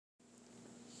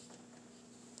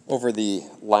Over the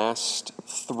last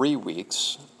 3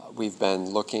 weeks, we've been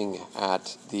looking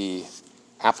at the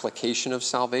application of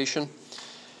salvation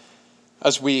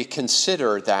as we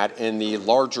consider that in the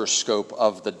larger scope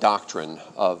of the doctrine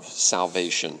of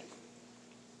salvation.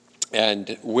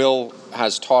 And Will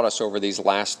has taught us over these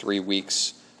last 3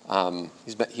 weeks.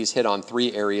 He's hit on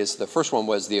 3 areas. The first one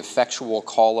was the effectual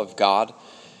call of God,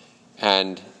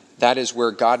 and that is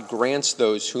where God grants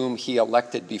those whom he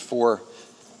elected before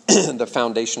the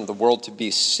foundation of the world to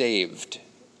be saved,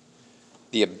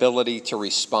 the ability to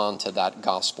respond to that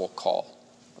gospel call.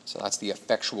 So that's the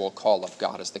effectual call of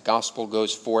God. As the gospel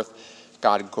goes forth,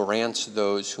 God grants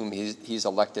those whom he's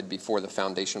elected before the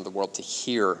foundation of the world to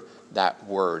hear that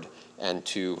word and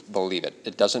to believe it.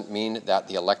 It doesn't mean that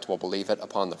the elect will believe it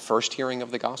upon the first hearing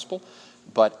of the gospel,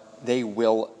 but they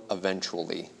will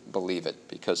eventually believe it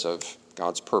because of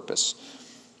God's purpose.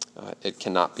 It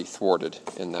cannot be thwarted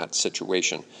in that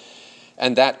situation.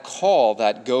 And that call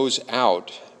that goes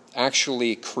out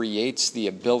actually creates the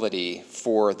ability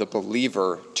for the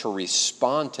believer to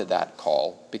respond to that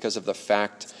call because of the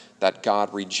fact that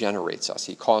God regenerates us.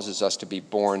 He causes us to be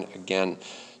born again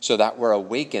so that we're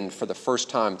awakened for the first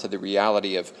time to the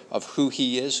reality of who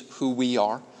he is, who we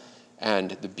are,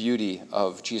 and the beauty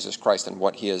of Jesus Christ and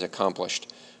what he has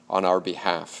accomplished on our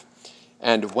behalf.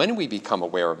 And when we become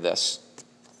aware of this,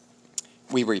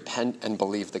 we repent and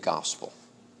believe the gospel.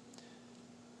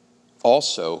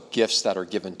 Also, gifts that are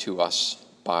given to us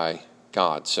by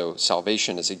God. So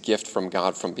salvation is a gift from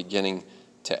God from beginning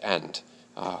to end.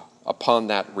 Upon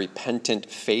that repentant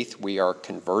faith, we are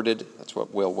converted. That's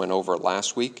what Will went over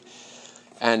last week.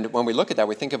 And when we look at that,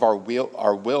 we think of our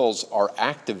wills are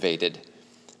activated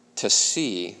to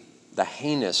see the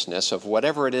heinousness of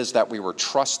whatever it is that we were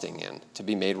trusting in to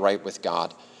be made right with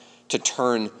God, to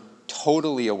turn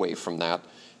totally away from that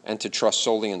and to trust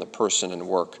solely in the person and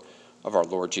work of our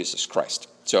Lord Jesus Christ.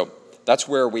 So that's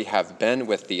where we have been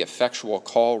with the effectual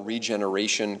call,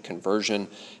 regeneration, conversion,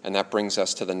 and that brings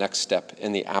us to the next step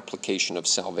in the application of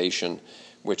salvation,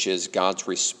 which is God's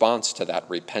response to that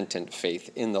repentant faith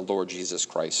in the Lord Jesus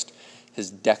Christ, his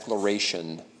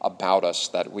declaration about us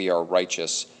that we are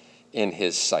righteous in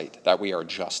his sight, that we are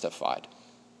justified.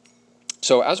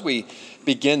 So as we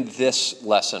begin this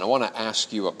lesson, I want to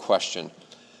ask you a question.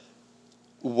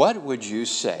 What would you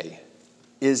say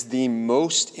is the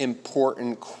most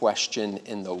important question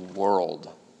in the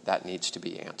world that needs to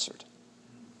be answered?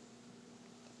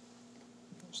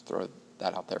 Just throw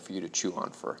that out there for you to chew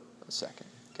on for a second.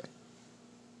 Okay.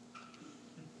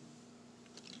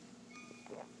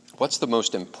 What's the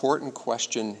most important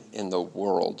question in the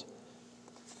world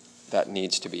that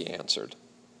needs to be answered?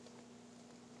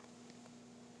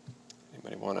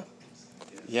 Anybody want to?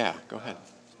 Yeah, go ahead.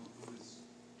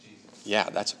 Yeah,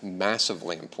 that's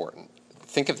massively important.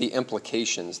 Think of the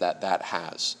implications that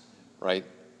has, right?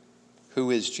 Who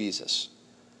is Jesus?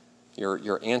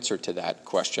 Your answer to that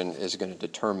question is going to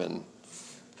determine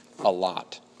a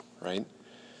lot, right?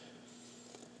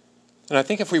 And I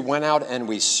think if we went out and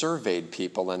we surveyed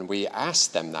people and we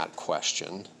asked them that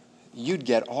question, you'd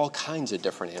get all kinds of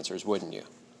different answers, wouldn't you?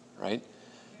 Right?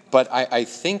 But I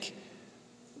think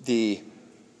the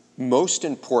most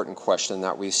important question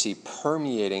that we see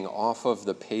permeating off of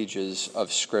the pages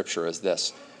of Scripture is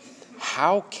this: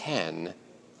 how can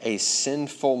a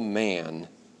sinful man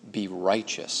be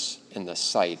righteous in the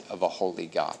sight of a holy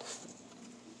God?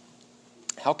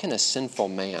 How can a sinful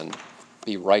man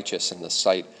be righteous in the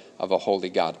sight of a holy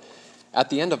God?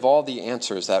 At the end of all the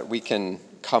answers that we can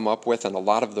come up with, and a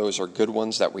lot of those are good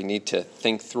ones that we need to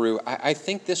think through, I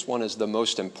think this one is the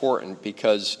most important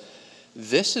because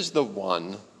this is the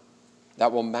one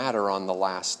that will matter on the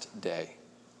last day,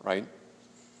 right?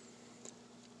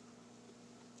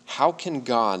 How can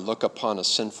God look upon a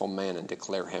sinful man and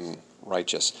declare him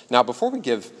righteous? Now, before we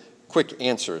give quick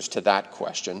answers to that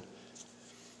question,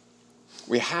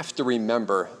 we have to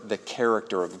remember the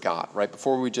character of God, right?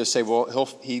 Before we just say, well,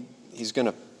 he's going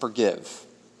to forgive,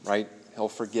 right? He'll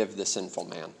forgive the sinful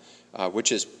man,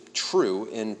 which is true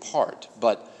in part.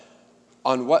 But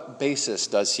on what basis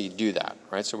does he do that,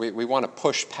 right? So we want to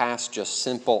push past just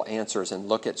simple answers and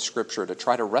look at Scripture to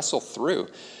try to wrestle through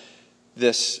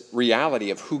this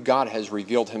reality of who God has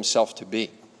revealed himself to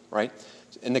be, right?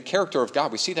 In the character of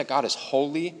God, we see that God is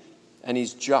holy and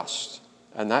he's just,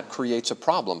 and that creates a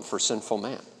problem for sinful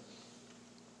man.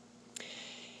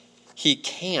 He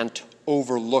can't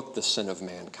overlook the sin of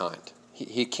mankind.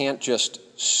 He can't just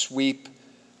sweep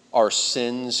our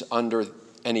sins under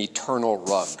an eternal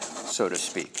rug, so to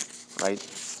speak, right?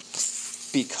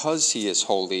 Because he is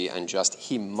holy and just,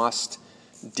 he must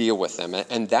deal with them.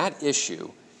 And that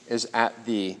issue is at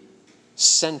the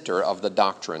center of the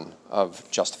doctrine of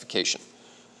justification.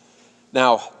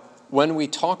 Now, when we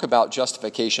talk about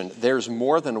justification, there's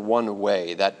more than one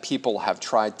way that people have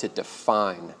tried to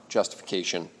define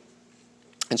justification.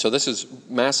 And so this is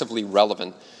a massively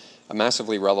relevant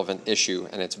issue,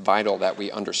 and it's vital that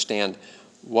we understand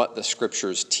what the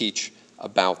scriptures teach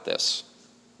about this.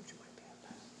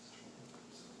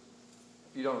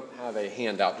 If you don't have a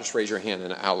handout, just raise your hand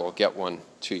and Al will get one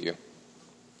to you.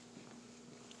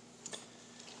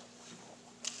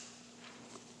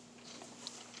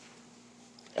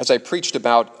 As I preached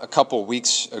about a couple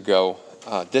weeks ago,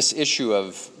 this issue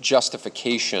of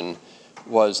justification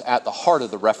was at the heart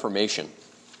of the Reformation.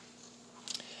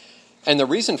 And the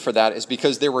reason for that is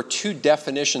because there were two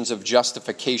definitions of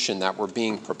justification that were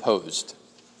being proposed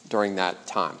during that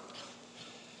time.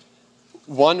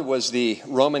 One was the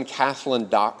Roman Catholic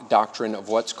doctrine of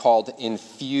what's called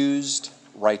infused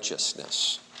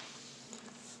righteousness.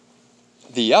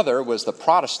 The other was the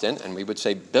Protestant, and we would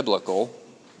say biblical,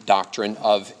 doctrine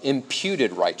of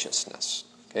imputed righteousness.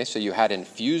 Okay, so you had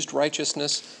infused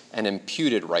righteousness and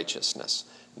imputed righteousness.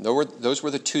 Those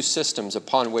were the two systems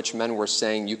upon which men were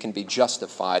saying you can be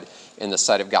justified in the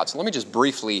sight of God. So let me just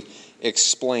briefly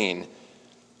explain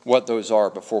what those are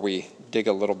before we dig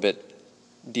a little bit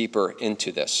deeper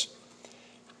into this.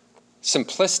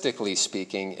 Simplistically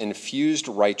speaking, infused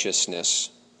righteousness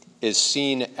is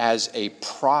seen as a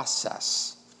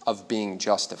process of being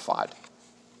justified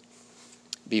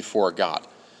before God.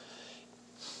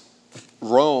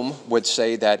 Rome would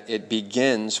say that it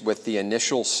begins with the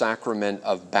initial sacrament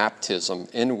of baptism,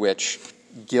 in which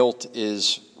guilt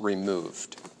is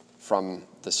removed from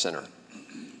the sinner.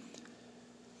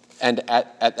 And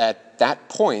at that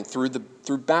point, through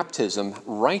baptism,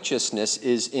 righteousness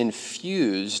is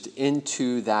infused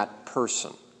into that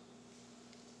person.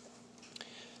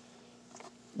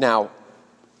 Now,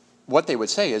 what they would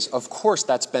say is, of course,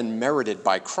 that's been merited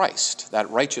by Christ. That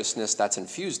righteousness that's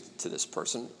infused to this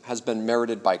person has been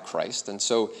merited by Christ, and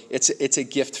so it's a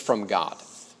gift from God.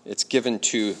 It's given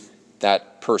to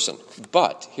that person.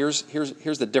 But here's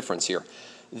the difference here.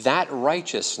 That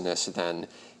righteousness then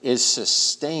is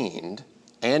sustained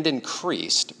and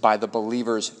increased by the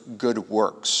believer's good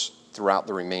works throughout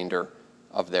the remainder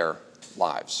of their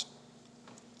lives.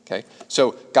 Okay?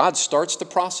 So God starts the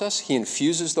process. He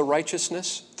infuses the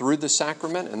righteousness through the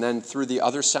sacrament and then through the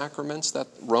other sacraments that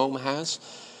Rome has.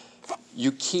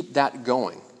 You keep that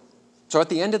going. So at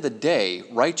the end of the day,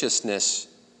 righteousness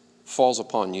falls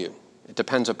upon you. It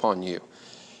depends upon you.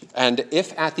 And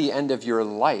if at the end of your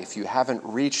life you haven't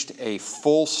reached a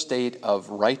full state of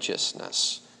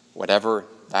righteousness, whatever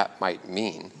that might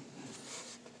mean,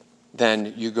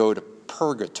 then you go to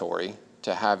purgatory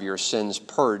to have your sins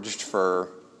purged for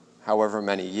however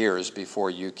many years before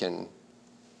you can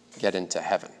get into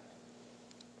heaven.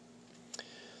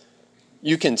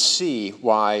 You can see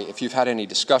why, if you've had any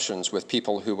discussions with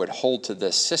people who would hold to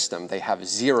this system, they have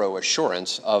zero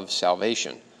assurance of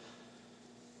salvation.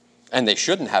 And they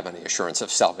shouldn't have any assurance of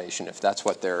salvation if that's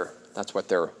what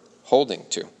they're holding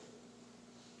to.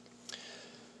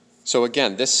 So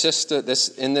again, in this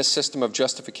system of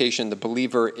justification, the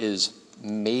believer is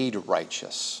made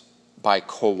righteous by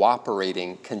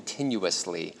cooperating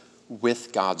continuously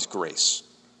with God's grace.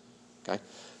 Okay?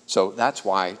 So that's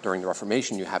why during the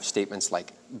Reformation you have statements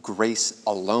like grace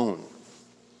alone,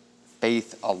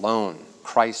 faith alone,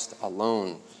 Christ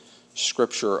alone,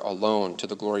 Scripture alone, to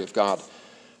the glory of God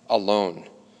alone.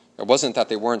 It wasn't that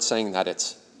they weren't saying that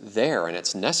it's there and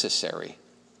it's necessary,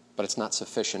 but it's not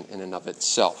sufficient in and of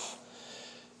itself.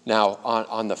 Now,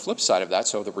 on the flip side of that,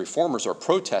 so the reformers are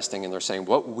protesting and they're saying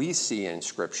what we see in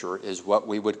Scripture is what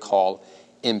we would call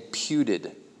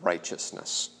imputed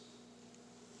righteousness.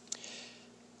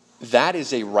 That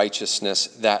is a righteousness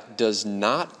that does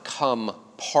not come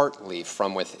partly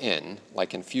from within,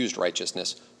 like infused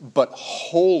righteousness, but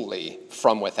wholly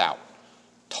from without,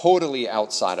 totally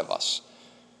outside of us.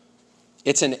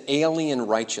 It's an alien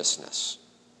righteousness,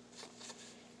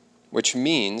 which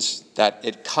means that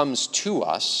it comes to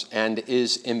us and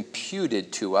is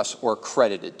imputed to us or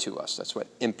credited to us. That's what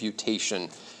imputation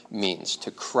means,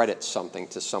 to credit something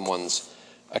to someone's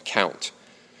account.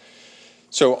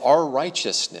 So our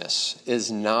righteousness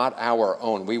is not our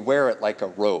own. We wear it like a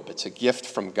robe. It's a gift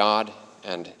from God,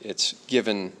 and it's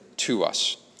given to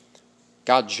us.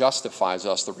 God justifies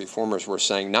us, the reformers were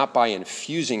saying, not by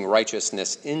infusing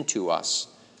righteousness into us,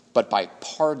 but by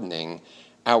pardoning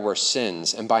our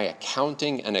sins and by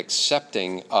accounting and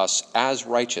accepting us as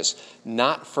righteous,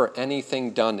 not for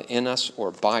anything done in us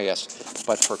or by us,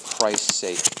 but for Christ's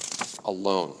sake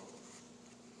alone.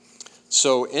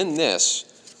 So in this,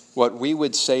 what we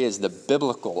would say is the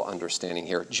biblical understanding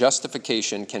here.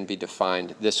 Justification can be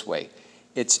defined this way.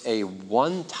 It's a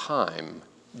one-time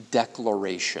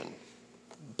declaration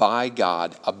by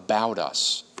God about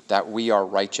us that we are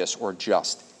righteous or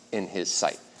just in his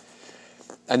sight.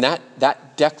 And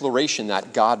that declaration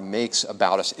that God makes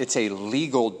about us, it's a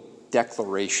legal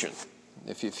declaration.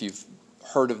 If you've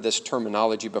heard of this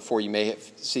terminology before, you may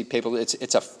see people,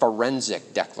 it's a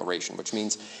forensic declaration, which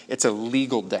means it's a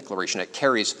legal declaration. It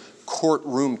carries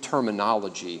courtroom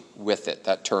terminology with it,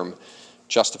 that term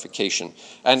justification.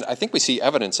 And I think we see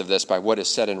evidence of this by what is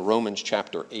said in Romans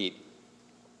chapter 8,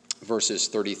 verses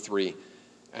 33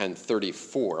 and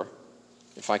 34.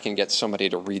 If I can get somebody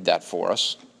to read that for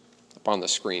us up on the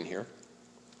screen here.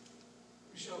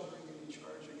 Who shall bring any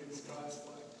charge against God's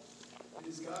elect? It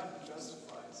is God who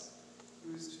justifies.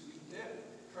 Who is to condemn?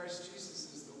 Christ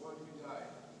Jesus is the one who died,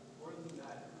 more than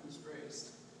that, who was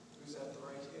raised, who is at the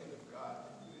right hand of God,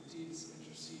 who indeed is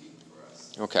interceding for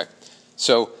us. Okay,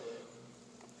 so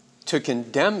to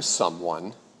condemn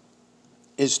someone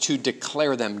is to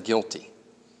declare them guilty,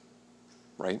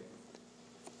 right?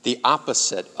 The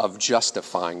opposite of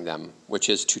justifying them, which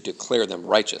is to declare them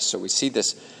righteous. So we see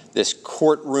this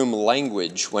courtroom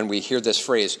language when we hear this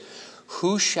phrase,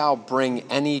 who shall bring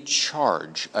any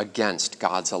charge against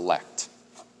God's elect?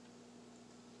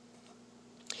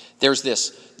 There's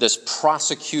this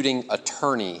prosecuting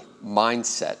attorney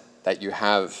mindset that you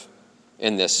have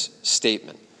in this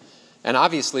statement. And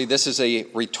obviously this is a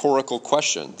rhetorical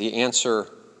question, the answer,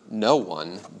 no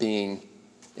one, being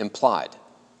implied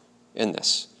in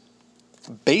this,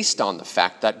 based on the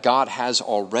fact that God has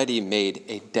already made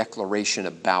a declaration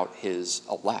about his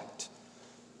elect.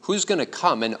 Who's going to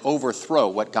come and overthrow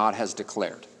what God has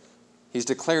declared? He's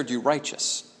declared you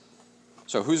righteous.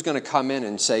 So who's going to come in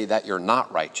and say that you're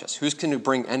not righteous? Who's going to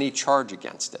bring any charge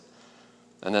against it?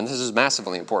 And then this is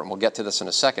massively important. We'll get to this in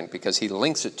a second because he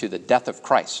links it to the death of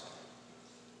Christ.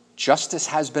 Justice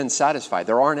has been satisfied.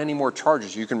 There aren't any more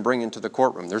charges you can bring into the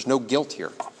courtroom. There's no guilt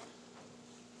here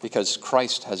because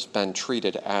Christ has been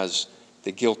treated as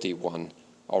the guilty one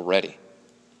already.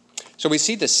 So we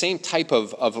see the same type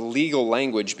of legal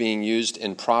language being used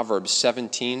in Proverbs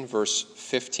 17, verse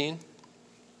 15.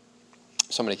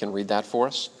 Somebody can read that for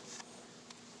us.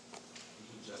 He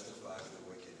who justifies the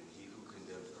wicked and he who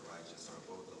condemns the righteous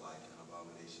are both alike an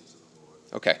abomination to the Lord.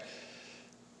 Okay.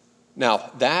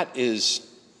 Now, that is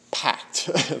packed,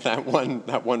 that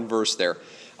one verse there.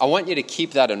 I want you to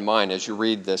keep that in mind as you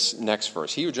read this next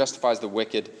verse. He who justifies the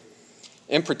wicked,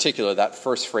 in particular, that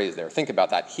first phrase there. Think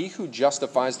about that. He who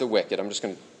justifies the wicked, I'm just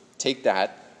going to take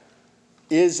that,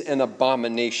 is an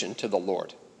abomination to the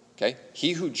Lord. Okay?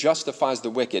 He who justifies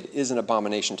the wicked is an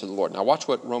abomination to the Lord. Now watch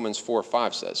what Romans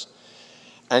 4:5 says.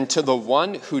 And to the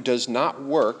one who does not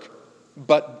work,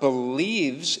 but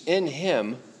believes in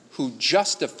him who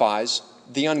justifies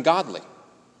the ungodly,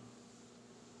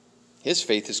 his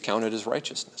faith is counted as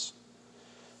righteousness.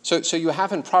 So you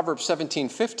have in Proverbs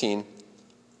 17:15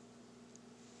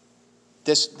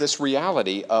 this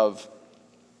reality of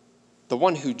the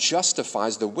one who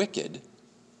justifies the wicked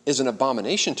is an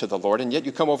abomination to the Lord, and yet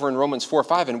you come over in Romans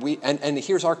 4:5 and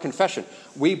here's our confession.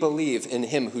 We believe in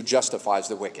him who justifies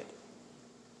the wicked.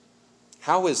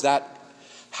 How is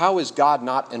God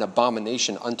not an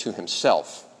abomination unto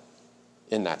himself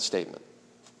in that statement?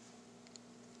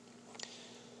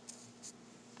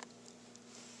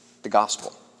 The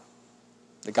gospel.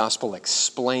 The gospel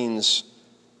explains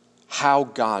how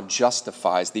God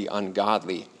justifies the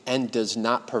ungodly and does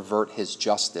not pervert his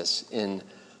justice in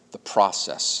the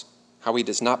process. How he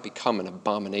does not become an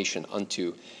abomination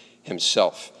unto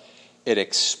himself. It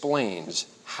explains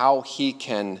how he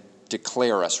can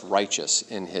declare us righteous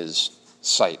in his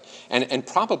sight. And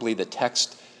probably the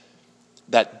text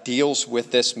that deals with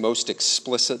this most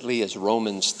explicitly is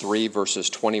Romans 3,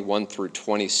 verses 21 through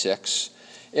 26.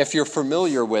 If you're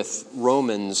familiar with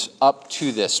Romans up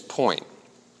to this point,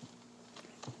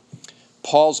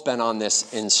 Paul's been on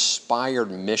this inspired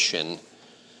mission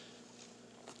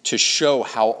to show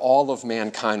how all of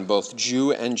mankind, both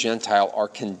Jew and Gentile, are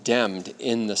condemned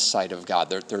in the sight of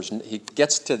God. He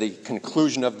gets to the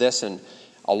conclusion of this, and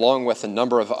along with a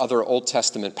number of other Old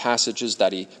Testament passages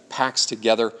that he packs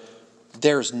together,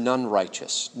 there's none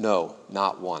righteous. No,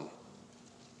 not one.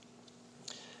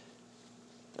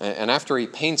 And after he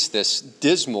paints this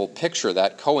dismal picture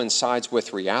that coincides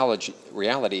with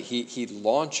reality, he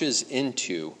launches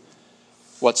into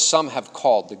what some have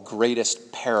called the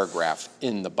greatest paragraph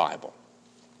in the Bible,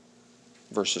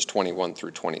 verses 21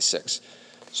 through 26.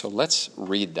 So let's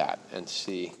read that and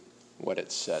see what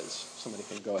it says. Somebody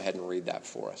can go ahead and read that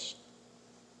for us.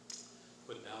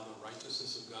 But now the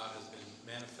righteousness of God has been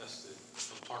manifested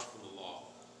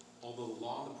although the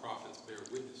law and the prophets bear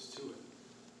witness to it,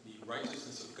 the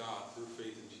righteousness of God through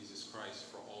faith in Jesus Christ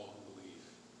for all who believe.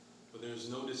 For there is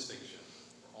no distinction,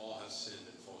 for all have sinned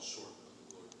and fall short of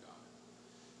the glory of God,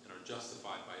 and are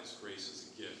justified by his grace as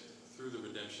a gift through the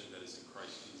redemption that is in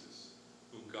Christ Jesus,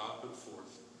 whom God put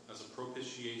forth as a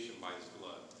propitiation by his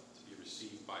blood to be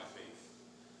received by faith.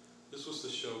 This was to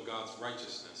show God's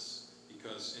righteousness,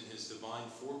 because in his divine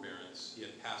forbearance he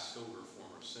had passed over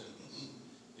former sins.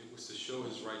 It was to show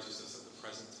his righteousness at the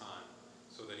present time,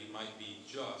 so that he might be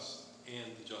just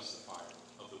and the justifier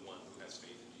of the one who has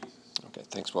faith in Jesus. Okay,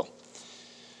 thanks, Will.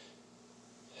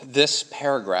 This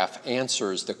paragraph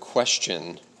answers the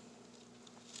question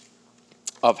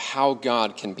of how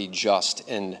God can be just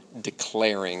in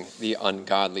declaring the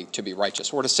ungodly to be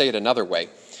righteous. Or to say it another way,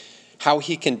 how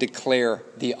he can declare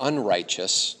the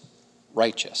unrighteous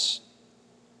righteous.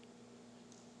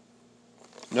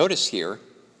 Notice here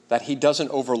that he doesn't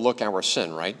overlook our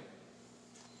sin, right?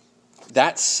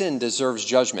 That sin deserves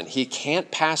judgment. He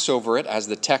can't pass over it, as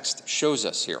the text shows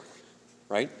us here,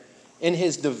 right? In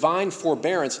his divine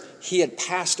forbearance, he had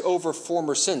passed over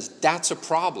former sins. That's a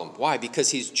problem. Why? Because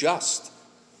he's just.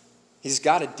 He's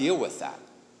got to deal with that.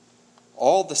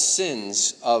 All the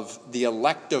sins of the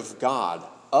elect of God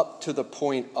up to the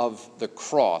point of the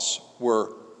cross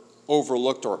were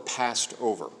overlooked or passed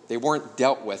over. They weren't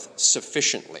dealt with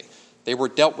sufficiently. They were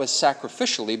dealt with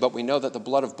sacrificially, but we know that the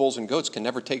blood of bulls and goats can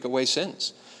never take away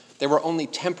sins. They were only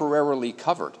temporarily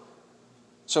covered.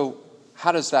 So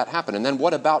how does that happen? And then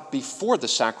what about before the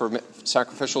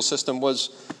sacrificial system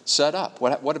was set up?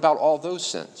 What about all those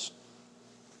sins?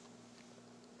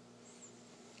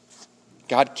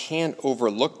 God can't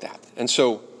overlook that. And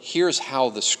so here's how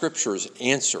the scriptures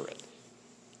answer it.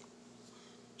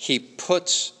 He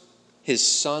puts his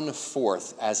son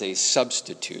forth as a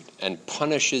substitute and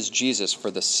punishes Jesus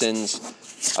for the sins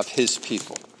of his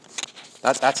people.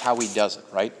 That's how he does it,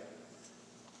 right?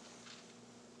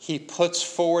 He puts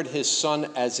forward his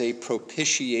son as a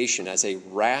propitiation, as a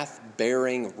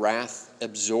wrath-bearing,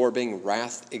 wrath-absorbing,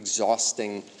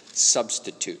 wrath-exhausting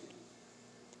substitute.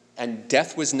 And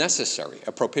death was necessary,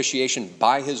 a propitiation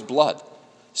by his blood.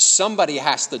 Somebody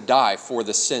has to die for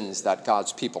the sins that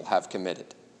God's people have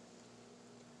committed.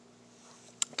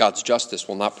 God's justice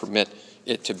will not permit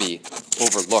it to be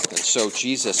overlooked. And so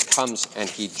Jesus comes and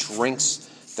he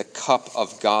drinks the cup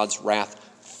of God's wrath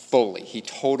fully. He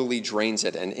totally drains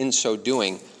it. And in so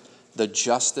doing, the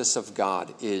justice of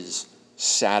God is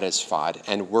satisfied.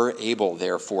 And we're able,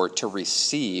 therefore, to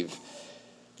receive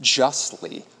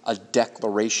justly a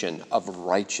declaration of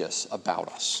righteous about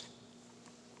us.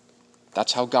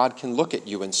 That's how God can look at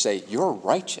you and say, you're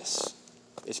righteous.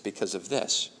 It's because of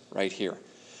this right here.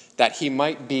 That he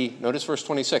might be, notice verse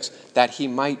 26, that he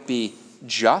might be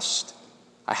just.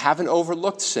 I haven't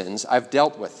overlooked sins. I've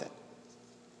dealt with it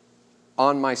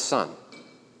on my son.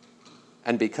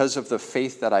 And because of the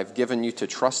faith that I've given you to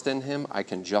trust in him, I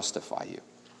can justify you.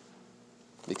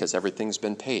 Because everything's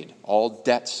been paid. All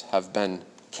debts have been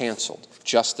canceled.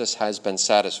 Justice has been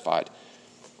satisfied.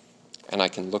 And I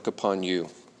can look upon you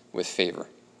with favor.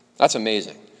 That's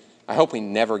amazing. I hope we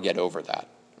never get over that.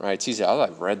 Right? It's easy.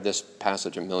 I've read this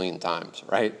passage a million times,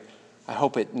 right? I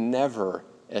hope it never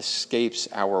escapes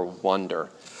our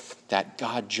wonder that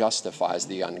God justifies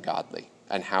the ungodly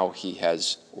and how he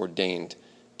has ordained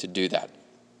to do that.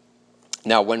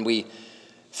 Now, when we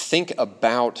think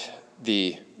about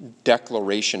the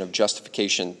declaration of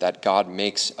justification that God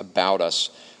makes about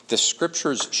us, the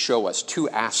scriptures show us two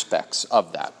aspects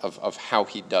of that, of how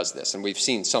he does this. And we've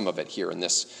seen some of it here in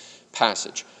this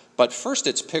passage. But first,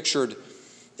 it's pictured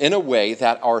in a way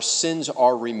that our sins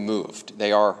are removed.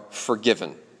 They are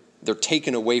forgiven. They're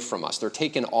taken away from us. They're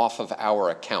taken off of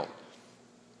our account.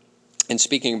 In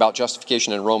speaking about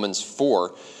justification in Romans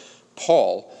 4,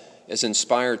 Paul is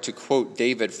inspired to quote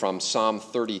David from Psalm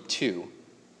 32.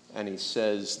 And he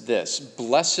says this,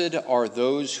 "Blessed are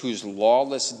those whose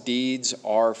lawless deeds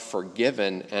are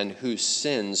forgiven and whose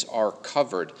sins are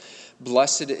covered.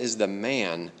 Blessed is the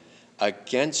man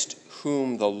against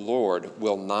whom the Lord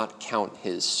will not count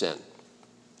his sin."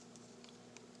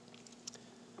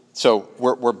 So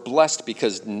we're blessed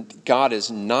because God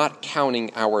is not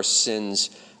counting our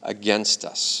sins against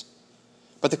us.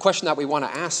 But the question that we want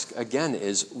to ask again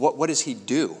is, what does he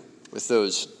do with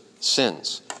those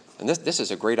sins? And this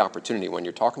is a great opportunity when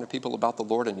you're talking to people about the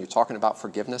Lord and you're talking about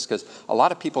forgiveness, because a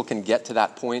lot of people can get to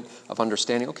that point of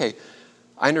understanding, okay,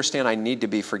 I understand I need to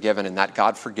be forgiven and that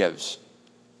God forgives.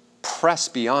 Press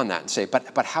beyond that and say,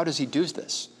 but how does he do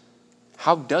this?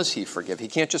 How does he forgive? He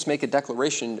can't just make a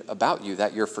declaration about you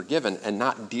that you're forgiven and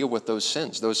not deal with those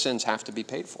sins. Those sins have to be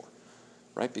paid for,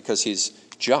 right? Because he's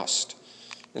just.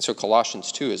 And so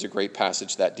Colossians 2 is a great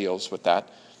passage that deals with that.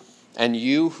 And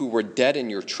you who were dead in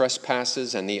your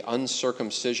trespasses and the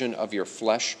uncircumcision of your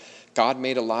flesh, God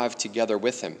made alive together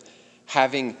with him,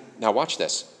 now watch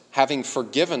this, having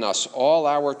forgiven us all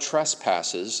our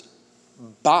trespasses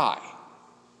by,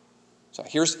 so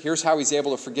here's how he's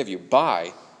able to forgive you,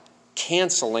 by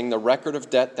canceling the record of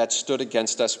debt that stood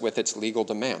against us with its legal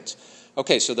demands.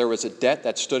 Okay, so there was a debt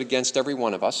that stood against every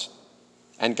one of us,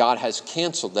 and God has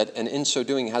canceled it, and in so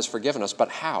doing has forgiven us. But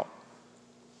how?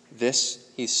 This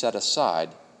he set aside,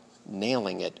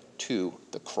 nailing it to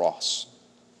the cross.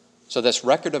 So this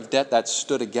record of debt that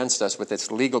stood against us with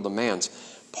its legal demands,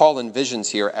 Paul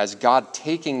envisions here as God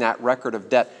taking that record of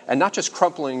debt and not just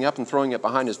crumpling it up and throwing it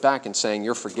behind his back and saying,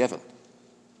 you're forgiven.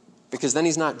 Because then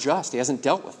he's not just. He hasn't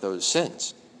dealt with those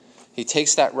sins. He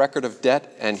takes that record of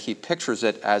debt and he pictures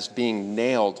it as being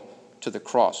nailed to the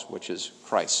cross, which is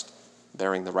Christ,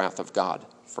 bearing the wrath of God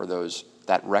for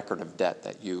that record of debt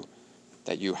that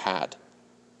you had.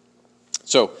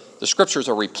 So the scriptures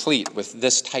are replete with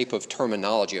this type of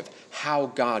terminology of how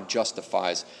God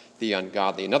justifies the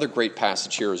ungodly. Another great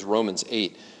passage here is Romans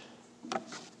 8,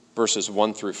 verses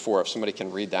 1 through 4. If somebody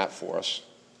can read that for us.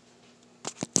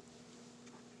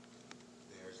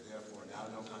 There is therefore now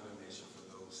no condemnation for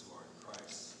those who are in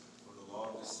Christ. For the law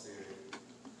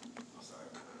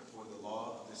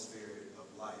of the Spirit of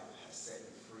life has set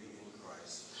you free in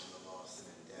Christ from the law of sin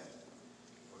and death.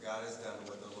 For God has done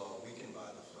what the law, weakened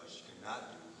by the flesh, could not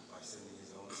do by sending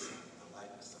his own son in the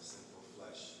likeness of sinful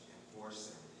flesh. And for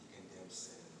sin, he condemned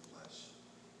sin in the flesh,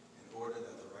 in order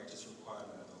that the righteous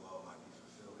requirement of the law might be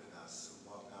fulfilled in us who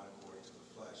walk not according to the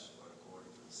flesh, but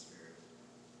according to the Spirit.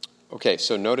 Okay,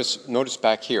 so notice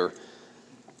back here.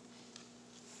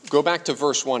 Go back to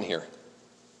verse 1 here.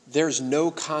 There's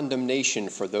no condemnation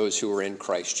for those who are in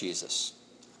Christ Jesus.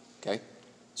 Okay?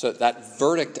 So that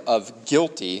verdict of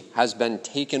guilty has been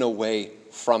taken away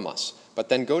from us. But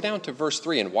then go down to verse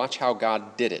 3 and watch how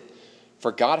God did it.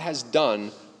 For God has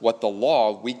done what the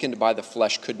law, weakened by the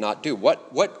flesh, could not do.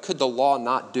 What could the law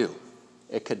not do?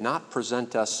 It could not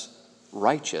present us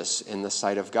righteous in the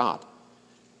sight of God.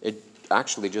 It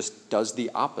actually just does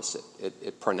the opposite.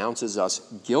 It pronounces us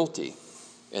guilty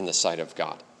in the sight of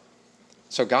God.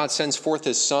 So God sends forth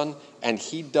his Son, and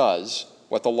he does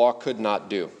what the law could not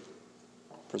do,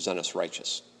 present us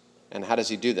righteous. And how does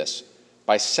he do this?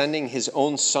 By sending his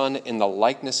own Son in the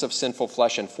likeness of sinful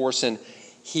flesh, and for sin,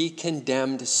 he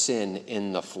condemned sin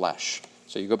in the flesh.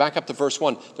 So you go back up to verse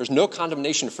 1. There's no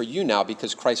condemnation for you now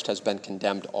because Christ has been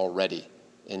condemned already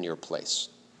in your place.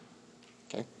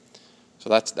 Okay? So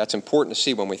that's important to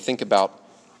see when we think about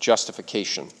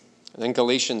justification. And then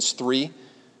Galatians 3,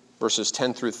 verses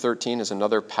 10 through 13 is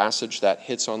another passage that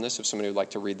hits on this. If somebody would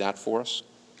like to read that for us.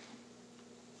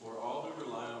 For all who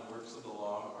rely on works of the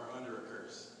law are under a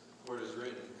curse. For it is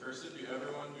written, cursed be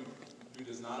everyone who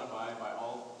does not abide by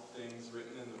all things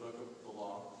written in the book of the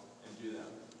law and do them.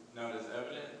 Now it is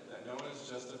evident that no one is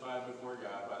justified before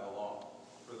God by the law,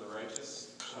 for the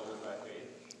righteous shall live by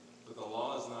faith. But the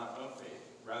law is not of faith.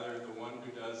 Rather, the one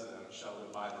who does them shall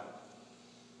live by them.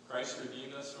 Christ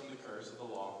redeemed us from the curse of the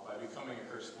law by becoming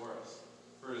a curse for us.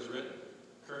 For it is written,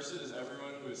 cursed is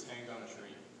everyone who is hanged on a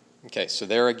tree. Okay, so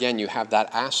there again you have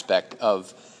that aspect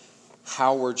of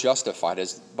how we're justified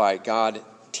is by God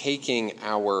taking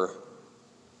our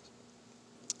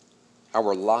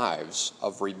lives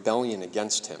of rebellion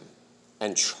against him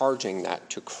and charging that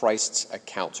to Christ's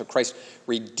account. So Christ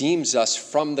redeems us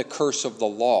from the curse of the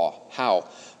law. How?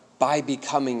 By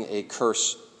becoming a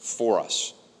curse for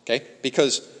us. Okay?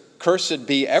 Because cursed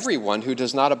be everyone who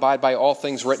does not abide by all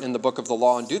things written in the book of the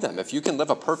law and do them. If you can live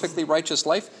a perfectly righteous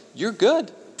life, you're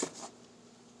good.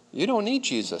 You don't need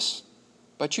Jesus,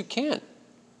 but you can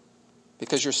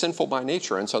because you're sinful by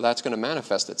nature, and so that's going to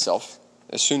manifest itself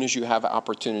as soon as you have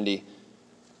opportunity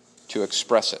to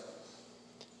express it.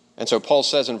 And so Paul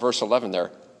says in verse 11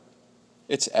 there,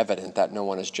 it's evident that no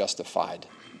one is justified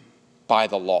by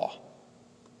the law,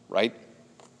 right?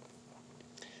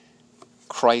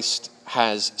 Christ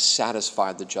has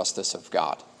satisfied the justice of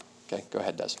God. Okay, go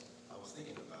ahead, Des. I was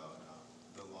thinking about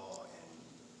the law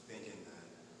and thinking that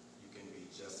you can be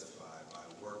justified by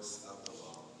works of the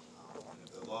law. And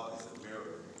if the law is a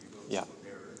mirror, if you go to a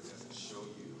mirror, it doesn't show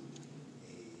you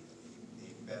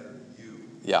a better you.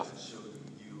 It doesn't show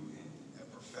you in a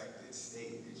perfected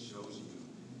state. It shows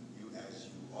you as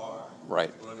you are.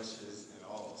 Right. Blemishes and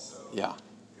all. So Yeah.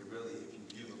 it really, if you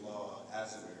view the law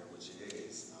as a mirror, which it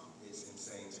is, it's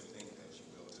insane to think that you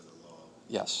go to the law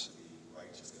Yes. to be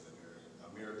righteous in the mirror.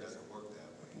 A mirror doesn't work that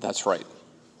way. That's right.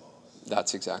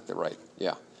 That's exactly right.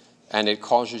 Yeah. And it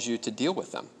causes you to deal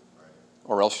with them. Right.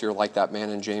 Or else you're like that man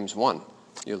in James 1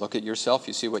 You look at yourself,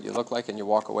 you see what you look like, and you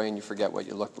walk away and you forget what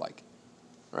you looked like.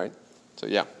 Right? So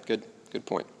yeah, good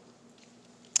point.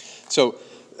 So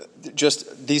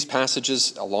just these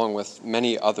passages, along with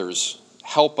many others,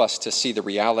 help us to see the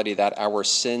reality that our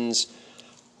sins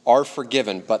are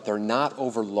forgiven, but they're not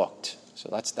overlooked. So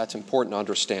that's important to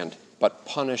understand. But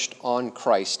punished on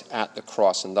Christ at the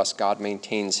cross, and thus God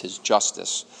maintains his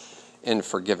justice in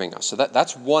forgiving us. So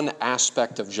that's one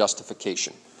aspect of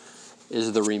justification,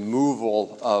 is the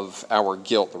removal of our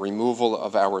guilt, the removal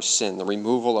of our sin, the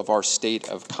removal of our state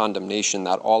of condemnation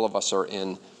that all of us are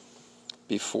in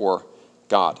before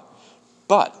God.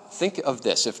 But think of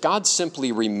this. If God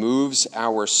simply removes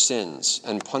our sins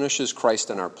and punishes Christ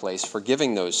in our place,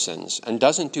 forgiving those sins, and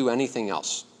doesn't do anything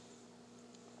else,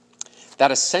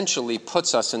 that essentially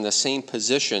puts us in the same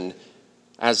position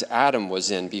as Adam was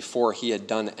in before he had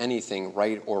done anything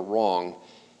right or wrong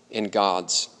in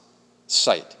God's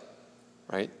sight.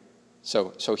 Right?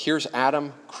 So here's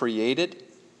Adam created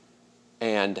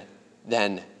and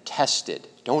then tested.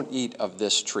 Don't eat of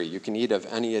this tree. You can eat of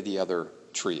any of the other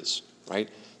trees. Right?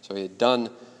 So he had done,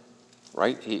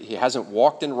 right? He hasn't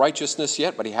walked in righteousness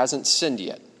yet, but he hasn't sinned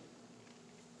yet.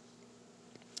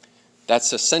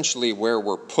 That's essentially where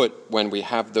we're put when we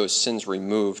have those sins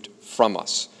removed from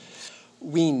us.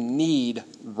 We need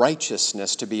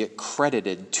righteousness to be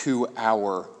accredited to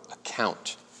our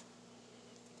account.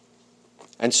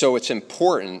 And so it's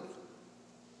important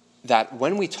that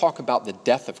when we talk about the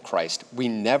death of Christ, we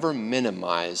never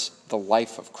minimize the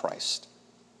life of Christ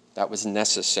that was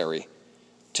necessary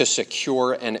to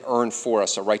secure and earn for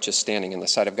us a righteous standing in the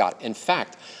sight of God. In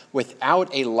fact,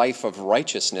 without a life of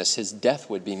righteousness, his death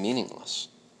would be meaningless.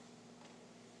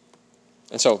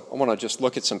 And so I want to just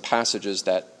look at some passages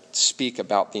that speak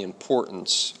about the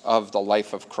importance of the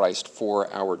life of Christ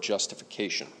for our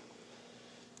justification.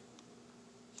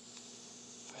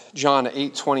 John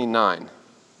 8:29.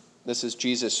 This is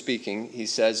Jesus speaking. He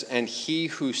says, "And he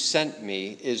who sent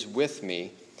me is with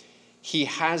me. He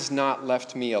has not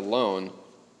left me alone,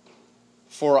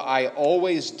 for I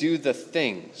always do the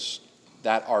things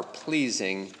that are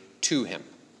pleasing to him."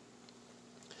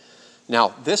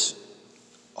 Now, this,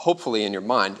 hopefully in your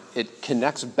mind, it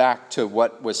connects back to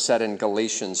what was said in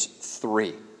Galatians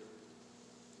 3.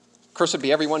 "Cursed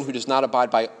be everyone who does not abide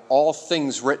by all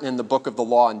things written in the book of the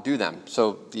law and do them."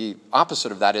 So the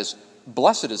opposite of that is,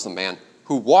 blessed is the man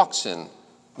who walks in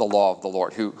the law of the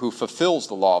Lord, who fulfills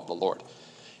the law of the Lord.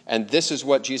 And this is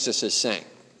what Jesus is saying.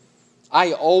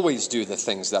 I always do the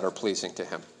things that are pleasing to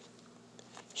him.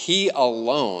 He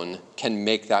alone can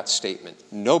make that statement.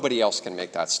 Nobody else can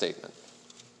make that statement.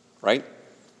 Right?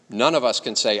 None of us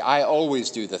can say, I always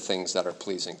do the things that are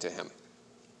pleasing to him.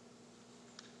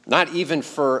 Not even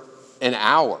for an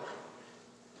hour.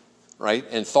 Right?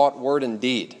 In thought, word, and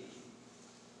deed.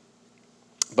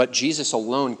 But Jesus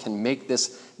alone can make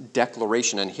this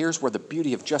declaration. And here's where the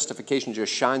beauty of justification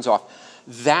just shines off.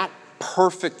 That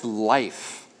perfect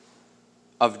life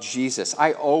of Jesus,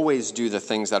 I always do the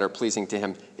things that are pleasing to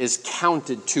him, is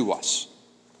counted to us.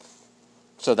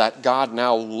 So that God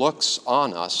now looks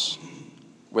on us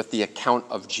with the account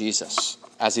of Jesus,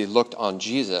 as he looked on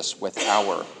Jesus with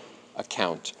our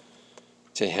account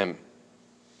to him.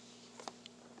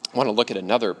 I want to look at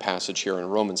another passage here in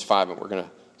Romans 5, and we're going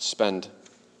to spend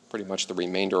pretty much the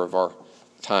remainder of our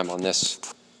time on this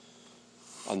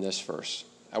verse.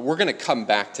 We're going to come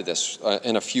back to this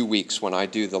in a few weeks when I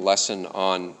do the lesson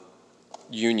on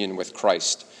union with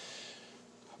Christ.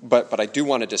 But I do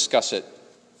want to discuss it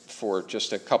for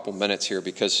just a couple minutes here,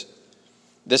 because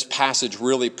this passage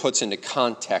really puts into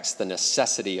context the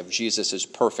necessity of Jesus'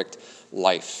 perfect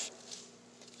life.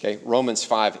 Okay, Romans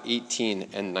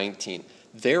 5:18 and 19.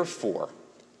 "Therefore,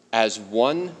 as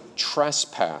one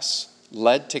trespass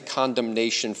led to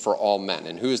condemnation for all men."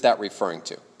 And who is that referring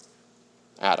to?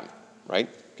 Adam, right?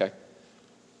 Okay.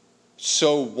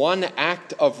 "So one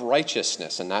act of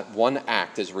righteousness," and that one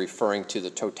act is referring to the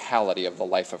totality of the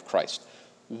life of Christ.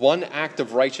 "One act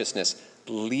of righteousness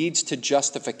leads to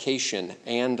justification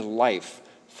and life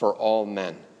for all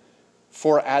men.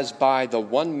 For as by the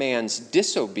one man's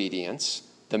disobedience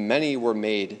the many were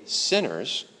made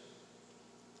sinners,"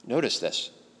 notice this,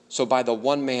 "so by the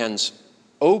one man's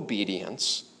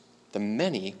obedience the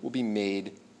many will be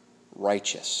made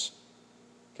righteous."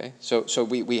 Okay, so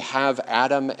we have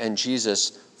Adam and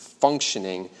Jesus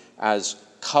functioning as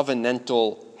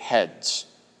covenantal heads,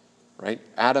 right?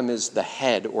 Adam is the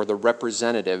head or the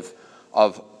representative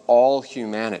of all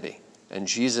humanity, and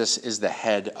Jesus is the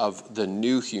head of the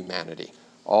new humanity,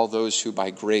 all those who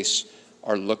by grace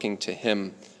are looking to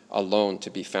him alone to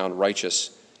be found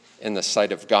righteous in the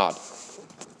sight of God.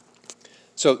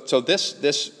 So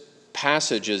this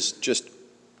passage is just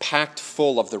packed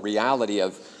full of the reality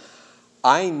of,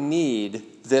 I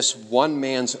need this one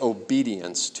man's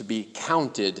obedience to be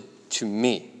counted to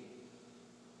me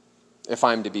if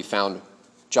I'm to be found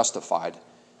justified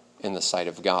in the sight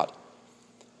of God.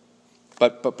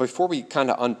 But before we kind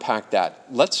of unpack that,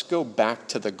 let's go back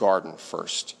to the garden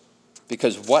first.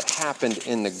 Because what happened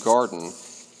in the garden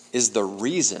is the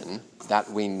reason that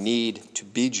we need to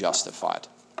be justified.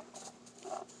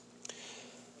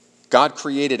 God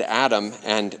created Adam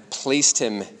and placed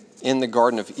him in the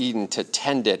Garden of Eden to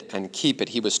tend it and keep it.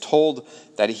 He was told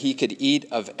that he could eat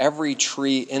of every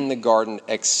tree in the garden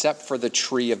except for the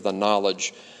tree of the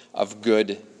knowledge of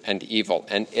good and evil.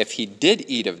 And if he did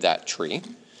eat of that tree,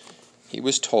 he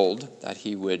was told that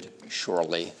he would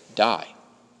surely die.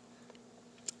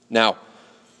 Now,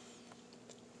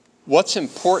 what's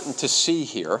important to see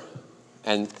here,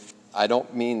 and I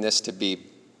don't mean this to be,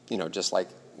 just like,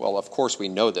 well, of course we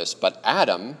know this, but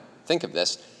Adam, think of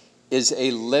this, is a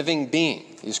living being.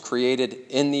 He's created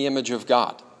in the image of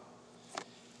God.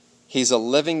 He's a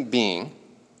living being,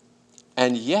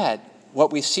 and yet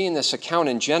what we see in this account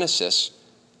in Genesis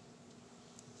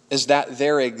is that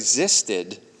there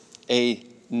existed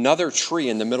another tree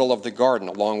in the middle of the garden,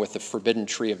 along with the forbidden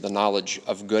tree of the knowledge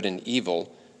of good and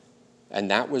evil, and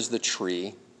that was the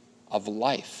tree of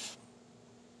life.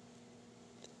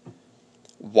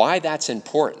 Why that's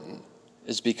important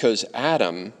is because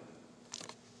Adam,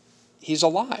 he's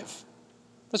alive.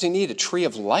 What does he need a tree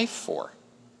of life for?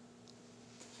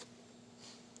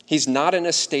 He's not in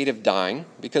a state of dying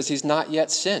because he's not yet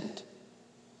sinned.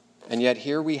 And yet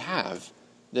here we have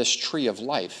this tree of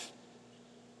life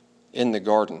in the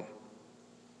garden.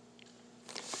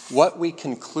 What we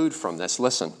conclude from this,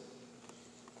 listen,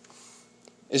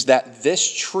 is that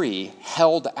this tree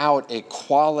held out a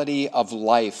quality of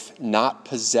life not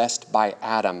possessed by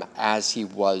Adam as he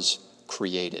was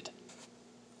created.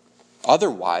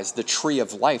 Otherwise, the tree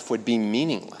of life would be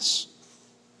meaningless.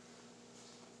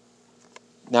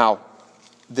 Now,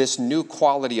 this new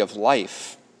quality of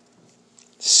life,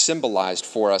 symbolized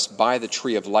for us by the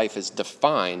tree of life, is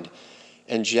defined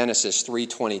in Genesis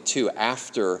 3:22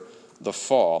 after the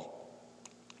fall.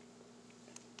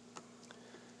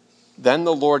 Then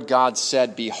the Lord God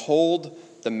said, "Behold,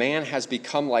 the man has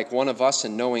become like one of us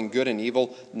in knowing good and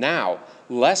evil. Now,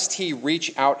 lest he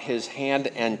reach out his hand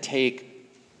and take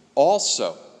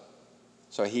also."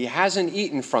 So he hasn't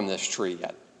eaten from this tree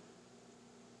yet.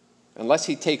 "Unless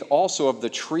he take also of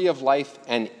the tree of life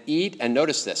and eat," and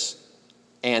notice this,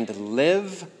 "and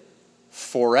live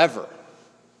forever."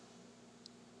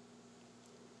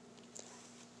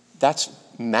 That's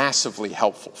massively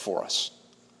helpful for us.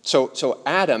 So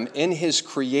Adam, in his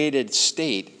created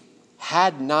state,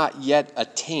 had not yet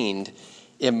attained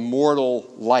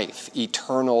immortal life,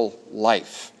 eternal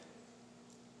life.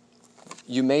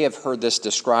 You may have heard this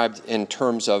described in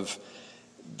terms of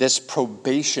this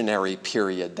probationary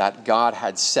period that God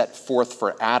had set forth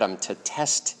for Adam to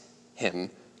test him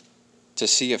to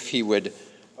see if he would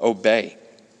obey.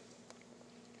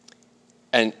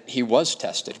 And he was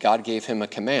tested. God gave him a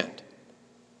command.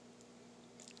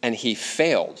 And he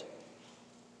failed.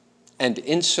 And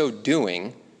in so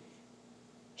doing,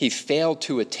 he failed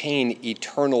to attain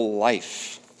eternal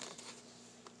life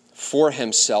for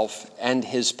himself and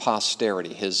his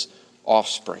posterity, his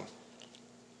offspring.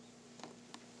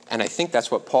 And I think that's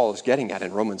what Paul is getting at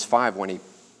in Romans 5 when he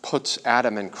puts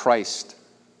Adam and Christ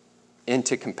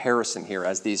into comparison here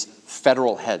as these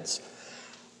federal heads.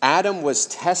 Adam was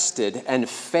tested and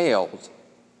failed,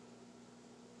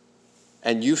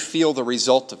 and you feel the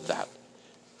result of that.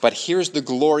 But here's the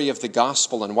glory of the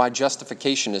gospel and why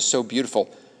justification is so beautiful.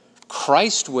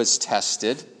 Christ was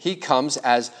tested. He comes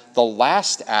as the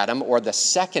last Adam or the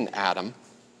second Adam,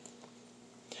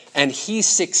 and he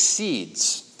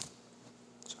succeeds.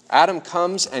 Adam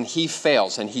comes and he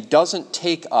fails, and he doesn't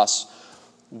take us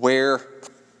where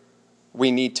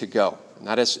we need to go, and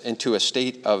that is into a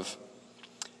state of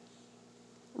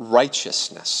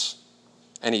righteousness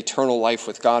and eternal life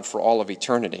with God for all of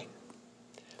eternity.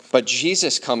 But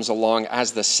Jesus comes along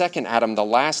as the second Adam, the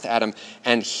last Adam,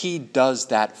 and he does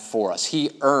that for us.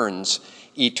 He earns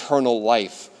eternal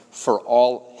life for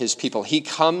all his people. He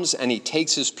comes and he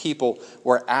takes his people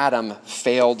where Adam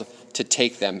failed to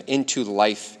take them, into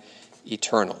life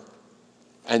eternal.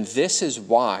 And this is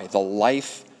why the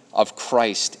life of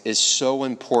Christ is so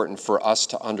important for us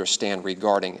to understand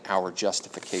regarding our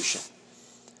justification.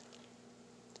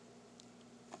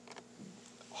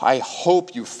 I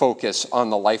hope you focus on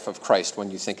the life of Christ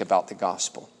when you think about the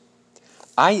gospel.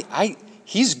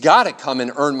 He's got to come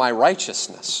and earn my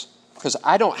righteousness because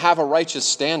I don't have a righteous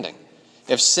standing.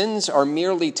 If sins are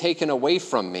merely taken away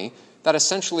from me, that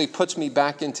essentially puts me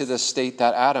back into the state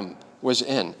that Adam was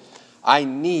in. I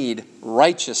need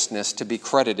righteousness to be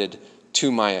credited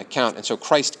to my account. And so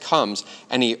Christ comes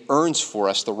and he earns for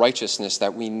us the righteousness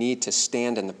that we need to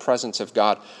stand in the presence of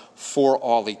God for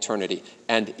all eternity.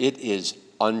 And it is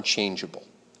unchangeable.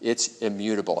 It's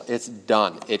immutable. It's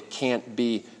done. It can't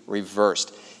be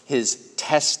reversed. His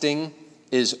testing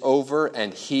is over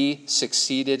and he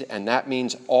succeeded, and that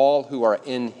means all who are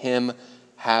in him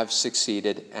have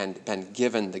succeeded and been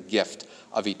given the gift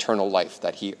of eternal life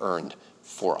that he earned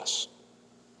for us.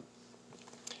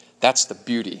 That's the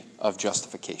beauty of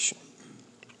justification.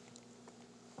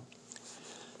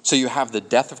 So you have the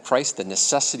death of Christ, the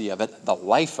necessity of it, the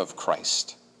life of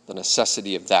Christ, the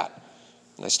necessity of that.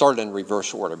 And I started in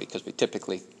reverse order because we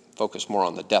typically focus more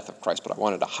on the death of Christ, but I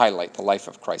wanted to highlight the life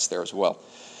of Christ there as well.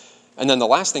 And then the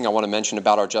last thing I want to mention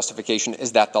about our justification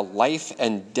is that the life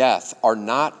and death are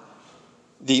not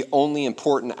the only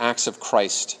important acts of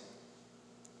Christ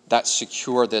that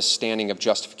secure this standing of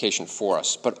justification for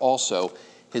us, but also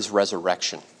his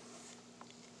resurrection.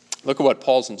 Look at what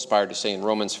Paul's inspired to say in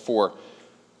Romans 4,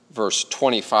 verse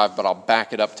 25, but I'll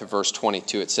back it up to verse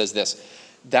 22. It says this,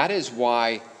 that is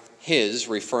why his,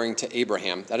 referring to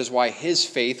Abraham, that is why his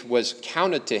faith was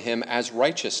counted to him as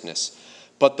righteousness.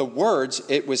 But the words,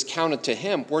 it was counted to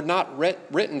him, were not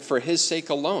written for his sake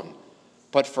alone,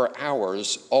 but for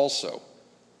ours also.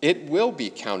 It will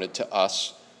be counted to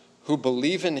us who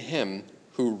believe in him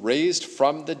who raised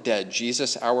from the dead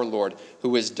Jesus our Lord, who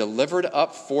was delivered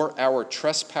up for our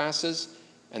trespasses,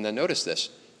 and then notice this,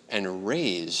 and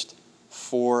raised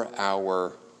for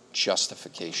our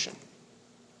justification.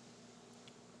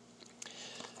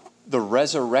 The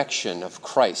resurrection of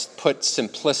Christ, put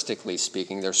simplistically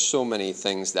speaking, there's so many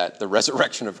things that the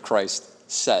resurrection of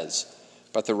Christ says,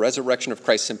 but the resurrection of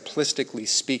Christ, simplistically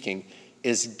speaking,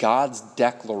 is God's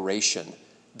declaration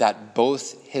that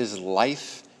both his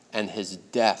life and his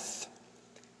death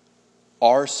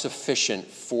are sufficient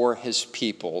for his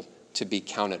people to be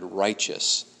counted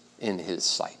righteous in his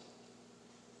sight.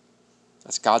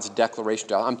 That's God's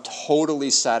declaration. I'm totally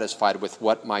satisfied with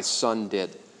what my son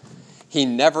did. He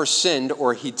never sinned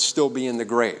or he'd still be in the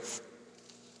grave.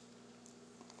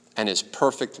 And his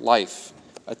perfect life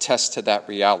attests to that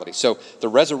reality. So the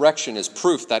resurrection is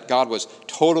proof that God was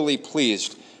totally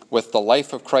pleased with the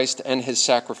life of Christ and his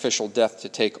sacrificial death to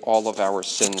take all of our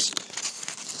sins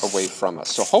away from us.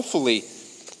 So hopefully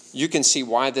you can see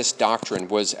why this doctrine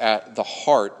was at the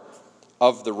heart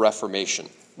of the Reformation.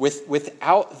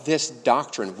 Without this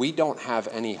doctrine, we don't have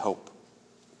any hope.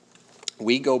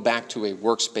 We go back to a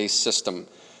works-based system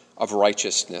of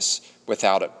righteousness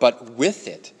without it. But with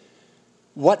it,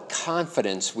 what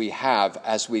confidence we have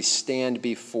as we stand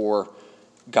before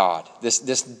God.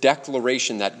 This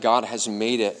declaration that God has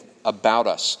made it about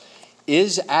us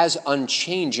is as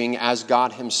unchanging as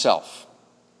God himself.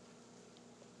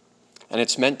 And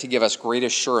it's meant to give us great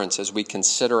assurance as we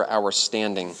consider our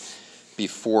standing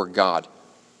before God.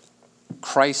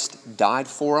 Christ died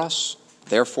for us.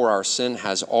 Therefore, our sin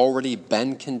has already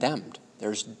been condemned.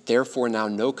 There's therefore now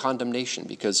no condemnation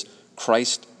because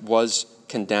Christ was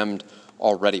condemned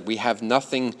already. We have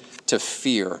nothing to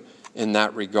fear in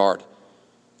that regard.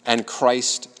 And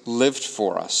Christ lived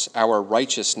for us. Our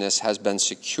righteousness has been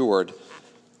secured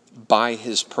by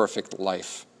his perfect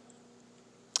life.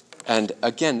 And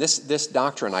again, this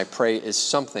doctrine, I pray, is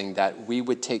something that we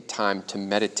would take time to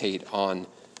meditate on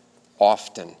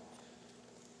often.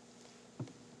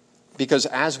 Because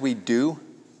as we do,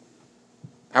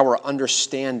 our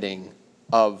understanding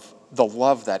of the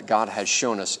love that God has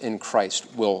shown us in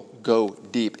Christ will go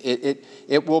deep.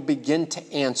 It will begin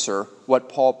to answer what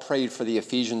Paul prayed for the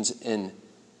Ephesians in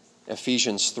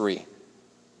Ephesians 3,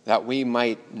 that we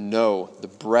might know the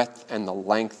breadth and the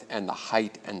length and the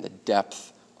height and the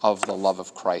depth of the love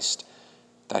of Christ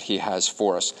that he has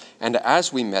for us. And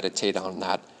as we meditate on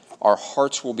that, our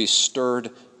hearts will be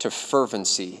stirred to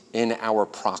fervency in our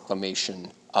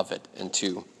proclamation of it and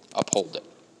to uphold it.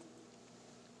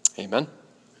 Amen?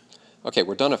 Okay,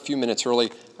 we're done a few minutes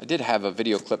early. I did have a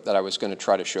video clip that I was going to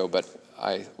try to show, but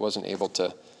I wasn't able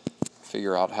to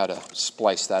figure out how to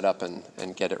splice that up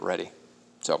and get it ready.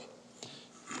 So,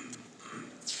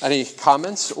 any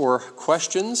comments or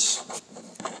questions?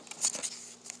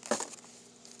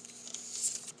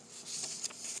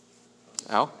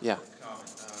 Al? Yeah.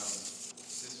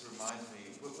 This reminds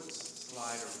me, what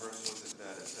slide or verse was it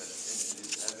that it said,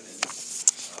 and it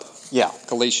is evident? Yeah,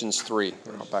 Galatians 3.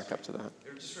 I'll back up to that.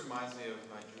 It just reminds me of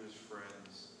my Jewish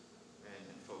friends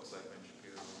and folks like Ben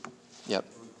Shapiro Yep.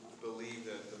 who believe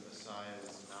that the Messiah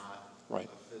is not Right.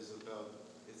 a physical,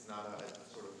 it's not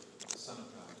a sort of the Son of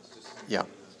Yeah.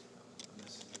 a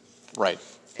messenger. Right.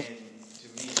 And to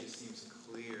me, it seems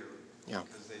clear Yeah.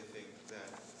 because they think that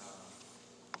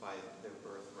by their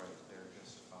birthright they're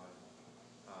justified.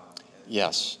 And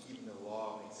Yes. even the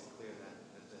law makes it clear that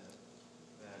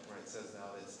where it says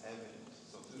now it's evident.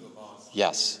 So through the law, it's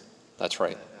Yes. clear That's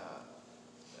right.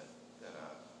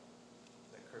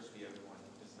 that cursed be everyone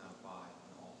who does not abide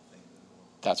in all things in the law.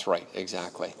 That's right.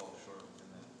 Exactly. Still fall short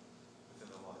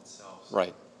within the law itself. So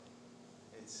Right.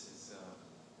 it's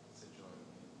a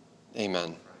joy.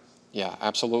 Amen. Yeah,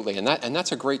 absolutely. And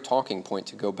that's a great talking point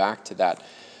to go back to that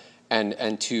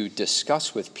and to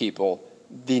discuss with people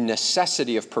the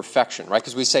necessity of perfection, right?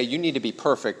 Because we say you need to be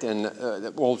perfect, and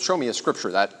well, show me a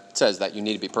scripture that says that you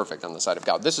need to be perfect on the side of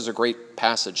God. This is a great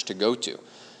passage to go to,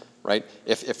 right?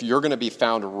 If you're going to be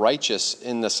found righteous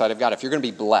in the sight of God, if you're going to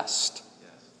be blessed,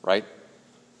 right,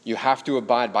 you have to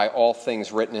abide by all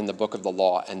things written in the book of the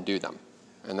law and do them.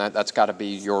 And that's got to be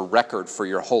your record for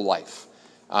your whole life,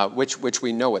 which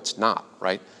we know it's not,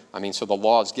 right? I mean, so the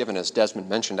law is given, as Desmond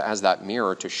mentioned, as that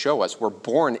mirror to show us. We're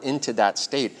born into that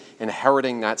state,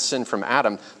 inheriting that sin from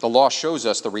Adam. The law shows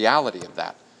us the reality of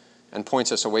that and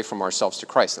points us away from ourselves to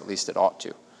Christ, at least it ought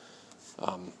to.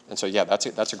 And so, yeah,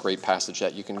 that's a great passage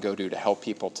that you can go to help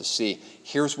people to see,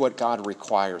 here's what God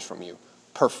requires from you.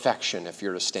 Perfection, if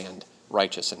you're to stand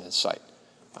righteous in his sight.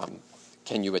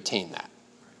 Can you attain that?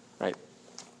 Right?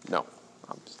 No.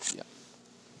 Yeah.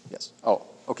 Yes. Oh,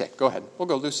 okay. Go ahead. We'll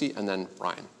go Lucy and then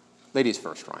Ryan. Ladies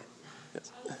first, Ryan.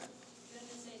 Yes. I was going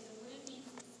to say, so would it be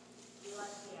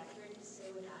theologically accurate to say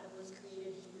when Adam was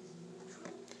created he was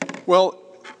neutral? Well,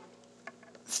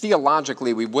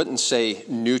 theologically, we wouldn't say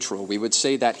neutral. We would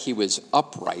say that he was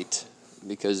upright,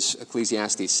 because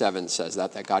Ecclesiastes 7 says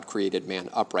that God created man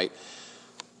upright.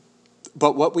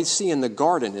 But what we see in the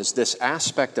garden is this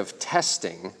aspect of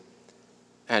testing,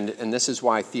 and this is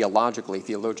why theologically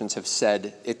theologians have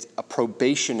said it's a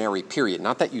probationary period.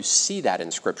 Not that you see that in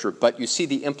Scripture, but you see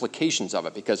the implications of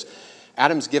it, because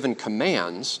Adam's given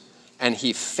commands, and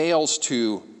he fails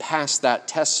to pass that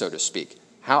test, so to speak.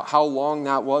 How long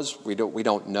that was, we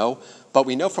don't know, but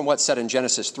we know from what's said in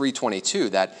Genesis 3:22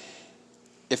 that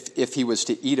if he was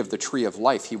to eat of the tree of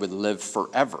life, he would live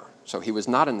forever. So he was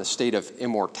not in the state of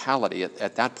immortality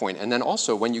at that point. And then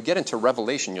also, when you get into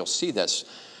Revelation, you'll see this.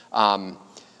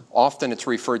 Often it's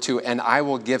referred to, and I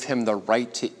will give him the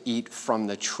right to eat from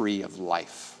the tree of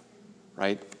life,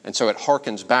 right? And so it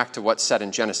harkens back to what's said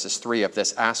in Genesis 3 of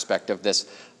this aspect of this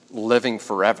living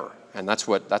forever. And that's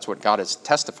what God is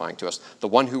testifying to us. The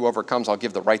one who overcomes, I'll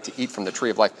give the right to eat from the tree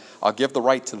of life. I'll give the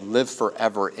right to live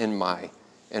forever in my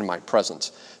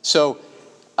presence. So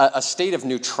a state of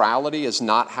neutrality is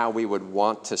not how we would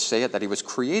want to say it, that he was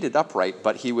created upright,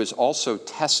 but he was also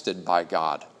tested by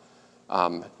God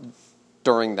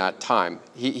during that time.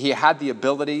 He had the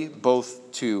ability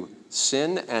both to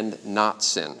sin and not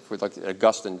sin. If we looked at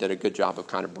Augustine, did a good job of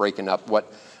kind of breaking up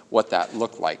what that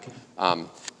looked like.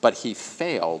 But he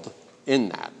failed in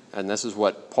that. And this is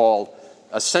what Paul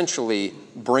essentially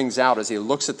brings out as he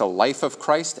looks at the life of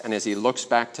Christ and as he looks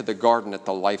back to the garden at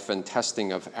the life and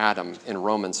testing of Adam in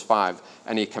Romans 5,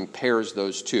 and he compares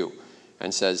those two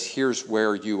and says, here's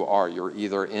where you are. You're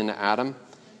either in Adam,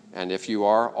 and if you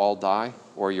are, all die,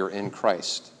 or you're in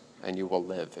Christ, and you will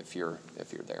live if you're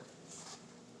there.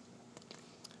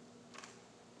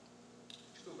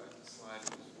 Just go back to the slide.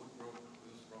 It was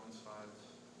Romans 5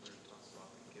 where it talks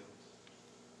about the guilt.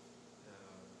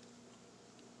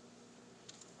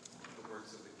 The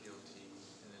works of the guilty,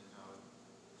 and then how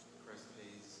Christ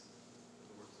pays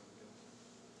for the works of the guilty.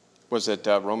 Was it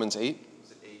Romans 8?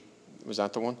 Was it 8? Was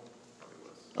that the one? Probably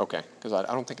was. Okay, because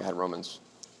I don't think I had Romans.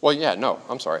 Well, yeah, no,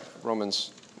 I'm sorry.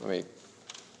 Romans,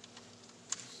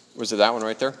 was it that one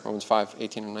right there? Romans 5,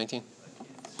 18 and 19?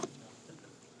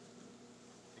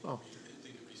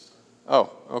 Oh,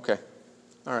 okay.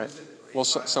 All right. Well,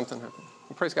 something happened.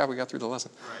 Well, praise God, we got through the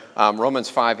lesson. Romans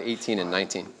 5, 18 and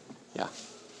 19. Yeah.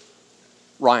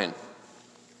 Ryan.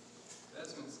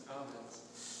 Desmond's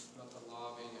comments about the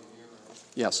law being a mirror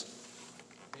Yes.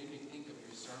 made me think of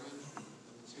your sermon of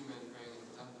the two men praying in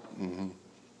the temple. Mm-hmm.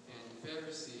 And the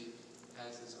Pharisee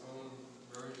has his own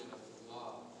version of the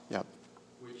law, Yep.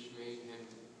 which made him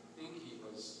think he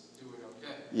was doing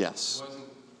okay. Yes. It wasn't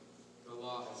the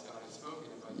law as God had spoken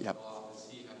it, but Yep. the law as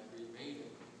he had remade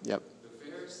it. Yep. The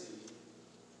Pharisee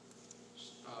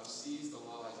sees the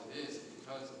law as it is, and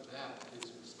because of that,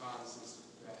 his response is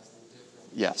vastly different.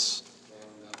 Yes.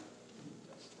 And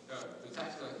the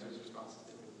tax collector's response is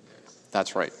different than the Pharisee.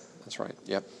 That's right. That's right.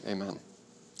 Yep. Amen.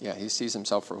 Yeah, he sees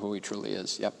himself for who he truly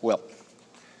is. Yep. Will.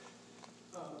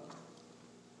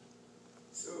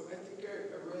 So I think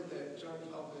I read that John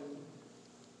Calvin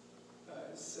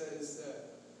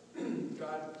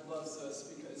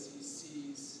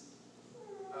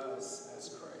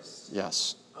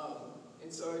Yes.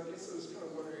 And so I guess I was kind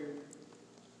of wondering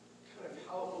kind of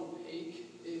how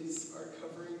opaque is our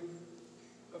covering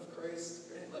of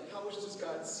Christ? And like how much does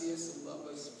God see us and love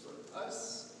us for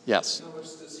us? Yes. And how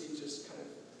much does he just kind of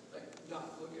like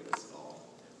not look at us at all?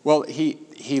 Well,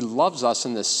 he loves us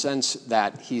in the sense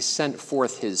that he sent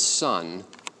forth his Son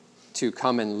to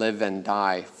come and live and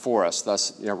die for us.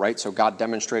 Thus, right? So God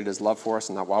demonstrated his love for us,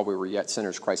 and that while we were yet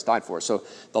sinners, Christ died for us. So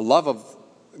the love of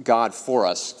God for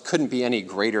us couldn't be any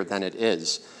greater than it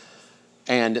is.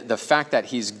 And the fact that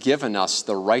he's given us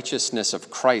the righteousness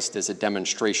of Christ is a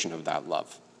demonstration of that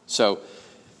love. So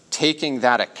taking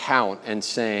that account and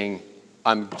saying,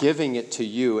 I'm giving it to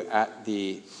you at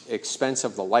the expense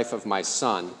of the life of my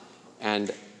Son,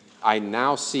 and I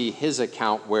now see his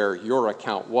account where your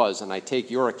account was, and I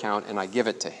take your account and I give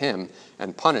it to him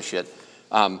and punish it.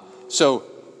 So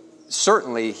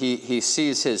certainly he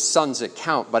sees his Son's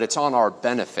account, but it's on our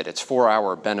benefit. It's for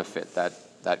our benefit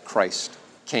that Christ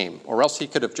came. Or else he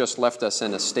could have just left us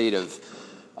in a state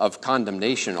of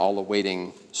condemnation, all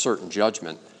awaiting certain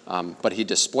judgment. But he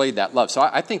displayed that love. So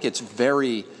I think it's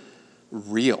very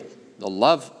real. The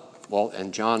love, well,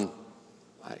 and John,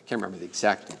 I can't remember the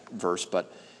exact verse,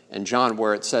 but in John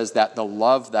where it says that the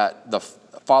love that the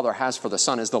Father has for the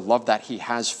Son is the love that he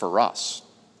has for us,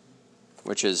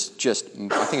 which is just,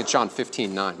 I think it's John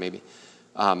 15:9 maybe.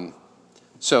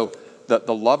 So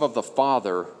the love of the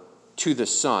Father to the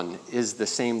Son is the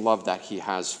same love that he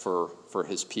has for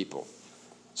his people.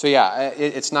 So yeah,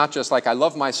 it's not just like I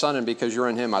love my Son and because you're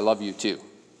in him, I love you too.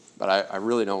 But I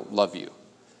really don't love you.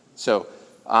 So,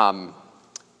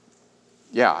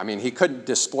 yeah, I mean, he couldn't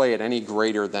display it any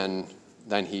greater than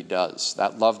he does.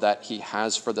 That love that he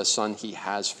has for the Son, he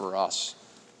has for us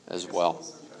as well. I'm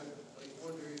also kind of like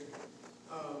wondering,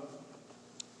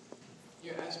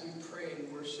 as we pray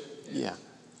and worship him,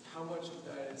 how much of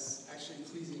that is actually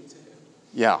pleasing to him?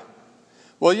 Yeah.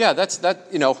 Well, yeah,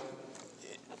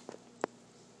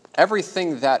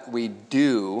 everything that we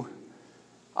do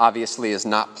obviously is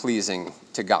not pleasing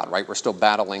to God, right? We're still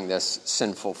battling this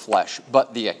sinful flesh.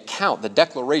 But the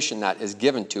declaration that is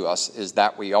given to us is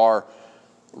that we are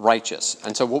righteous.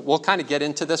 And so we'll kind of get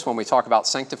into this when we talk about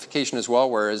sanctification as well,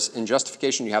 whereas in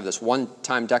justification you have this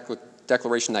one-time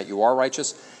declaration that you are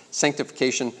righteous.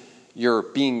 Sanctification, you're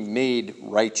being made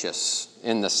righteous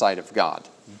in the sight of God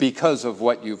because of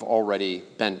what you've already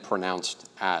been pronounced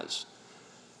as.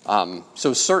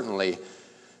 So certainly,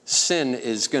 sin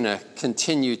is going to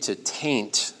continue to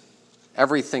taint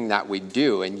everything that we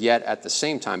do, and yet at the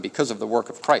same time, because of the work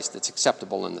of Christ, it's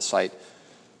acceptable in the sight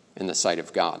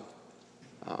of God.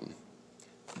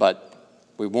 But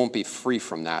we won't be free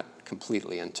from that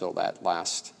completely until that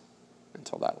last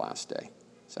day.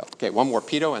 So, okay, one more,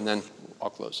 Pito, and then I'll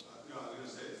close. No, I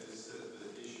was going to say,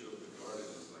 the issue of the garden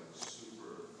is like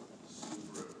super,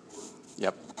 super important.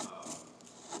 Yep. For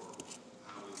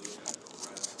how we look at the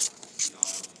rest of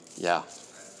theology. Yeah. I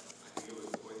think it was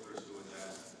Poythress who was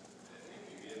asked, if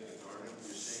you get the garden,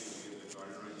 you're saying you get the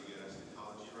garden right, you get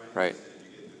eschatology right. Right. He said if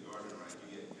you get the garden right,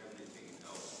 you get everything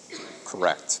else right.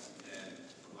 Correct. And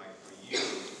like for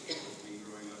years, we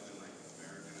growing up in like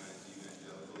Americanized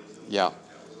evangelicalism. Yeah.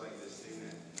 That was like this thing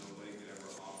that nobody could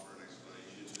ever offer an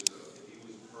explanation to. So if he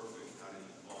was perfect, how did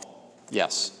he fall?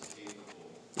 Yes. He was capable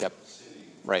Yep. of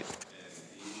sinning. Right. And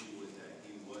the issue was that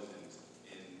he wasn't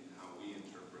in how we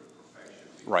interpret perfection.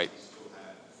 Because Right. he still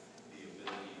had the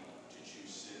ability to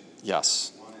choose sin.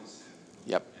 Yes. He wanted sin.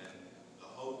 Yep. And the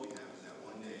hope we have is that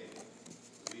one day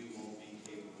we won't be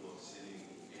capable of sinning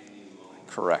any longer.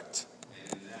 Correct.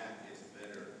 And in that, it's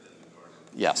better than the garden.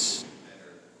 Yes.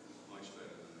 Better, much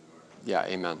better than the garden. Yeah,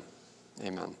 amen.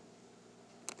 Amen.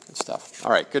 Good stuff.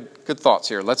 All right, good thoughts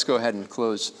here. Let's go ahead and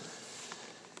close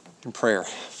in prayer.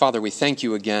 Father, we thank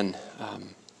you again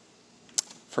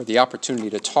for the opportunity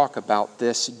to talk about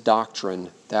this doctrine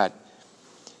that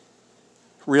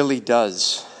really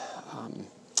does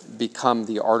become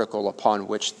the article upon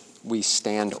which we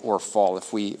stand or fall.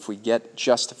 If we get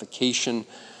justification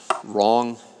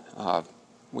wrong,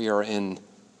 we are in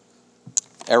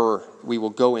error. We will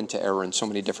go into error in so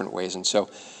many different ways. And so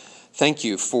thank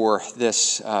you for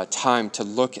this time to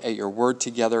look at your word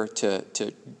together,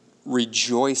 to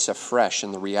rejoice afresh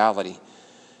in the reality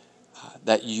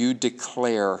that you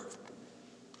declare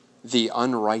the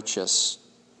unrighteous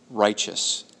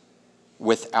righteous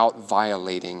without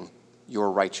violating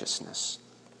your righteousness,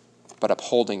 but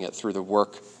upholding it through the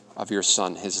work of your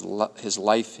Son, his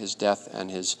life, his death, and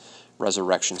his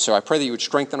resurrection. So I pray that you would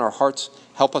strengthen our hearts,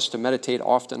 help us to meditate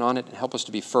often on it, and help us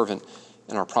to be fervent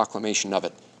in our proclamation of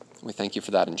it. We thank you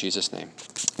for that in Jesus' name.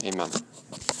 Amen.